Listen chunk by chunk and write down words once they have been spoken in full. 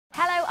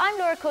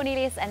Laura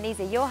Cornelius, and these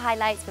are your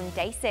highlights from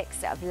Day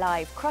 6 of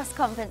live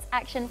cross-conference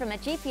action from a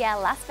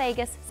GPL Las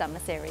Vegas Summer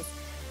Series.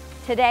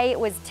 Today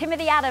was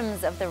Timothy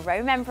Adams of the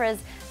Rome Emperors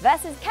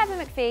versus Kevin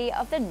MacPhee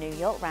of the New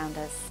York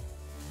Rounders.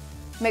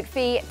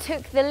 MacPhee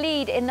took the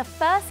lead in the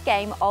first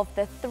game of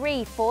the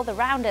 3 for the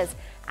Rounders.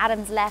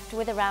 Adams left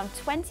with around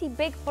 20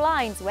 big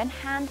blinds when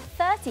hand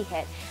 30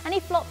 hit, and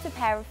he flopped a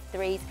pair of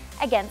 3s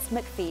against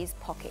MacPhee's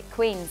pocket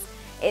queens.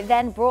 It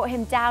then brought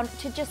him down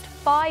to just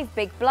 5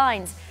 big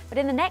blinds, but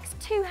in the next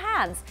 2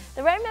 hands,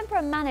 the Rome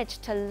Emperor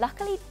managed to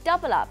luckily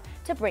double up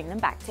to bring them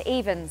back to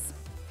evens.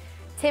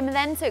 Tim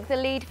then took the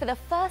lead for the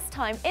first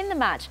time in the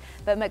match,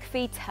 but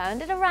MacPhee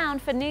turned it around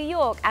for New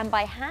York, and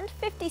by hand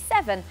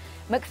 57,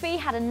 MacPhee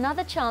had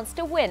another chance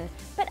to win,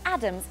 but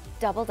Adams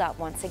doubled up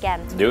once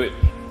again. Do it.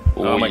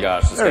 Oh my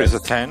gosh, this There is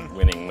guy's a 10.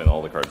 winning when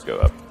all the cards go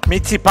up.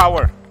 Mitzi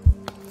power.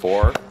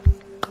 4.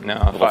 No,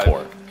 Little 5.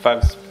 4.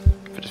 5's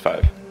just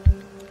 5.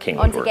 King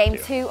On would to work, game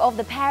too. 2 of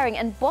the pairing,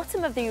 and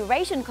bottom of the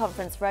Eurasian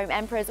Conference, Rome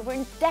Emperors were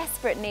in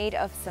desperate need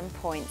of some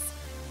points.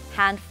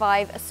 Hand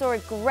 5 saw a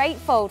great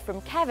fold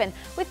from Kevin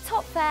with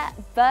top pair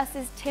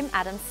versus Tim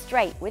Adams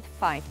straight with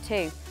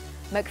 5-2.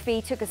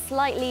 MacPhee took a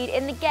slight lead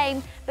in the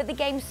game, but the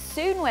game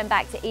soon went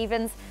back to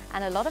evens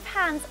and a lot of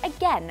hands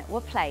again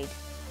were played.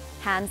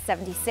 Hand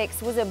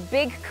 76 was a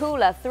big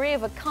cooler, 3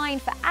 of a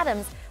kind for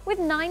Adams with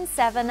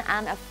 9-7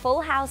 and a full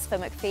house for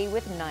MacPhee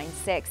with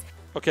 9-6.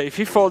 Okay, if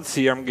he folds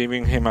here, I'm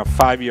giving him a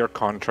 5-year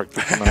contract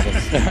with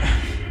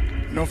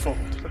Adams. No fold.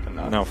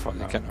 No fold,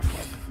 you cannot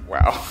fold.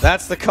 Wow.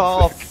 That's the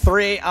call.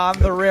 3 on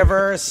the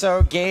river.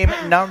 So game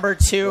number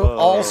 2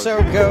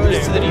 also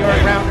goes to the New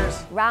York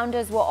Rounders.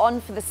 Rounders were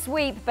on for the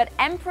sweep, but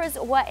Emperors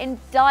were in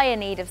dire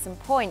need of some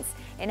points.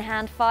 In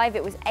hand 5,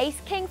 it was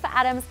Ace-King for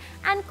Adams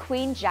and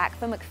Queen-Jack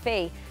for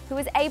MacPhee, who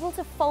was able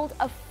to fold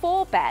a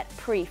 4-bet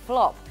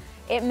pre-flop.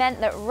 It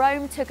meant that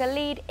Rome took a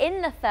lead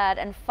in the third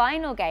and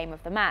final game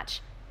of the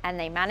match, and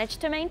they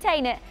managed to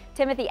maintain it,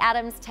 Timothy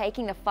Adams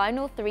taking the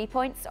final 3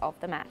 points of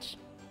the match.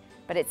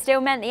 But it still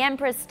meant the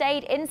Emperors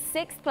stayed in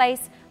 6th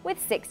place with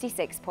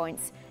 66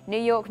 points. New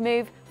York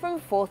moved from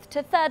 4th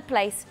to 3rd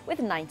place with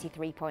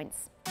 93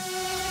 points.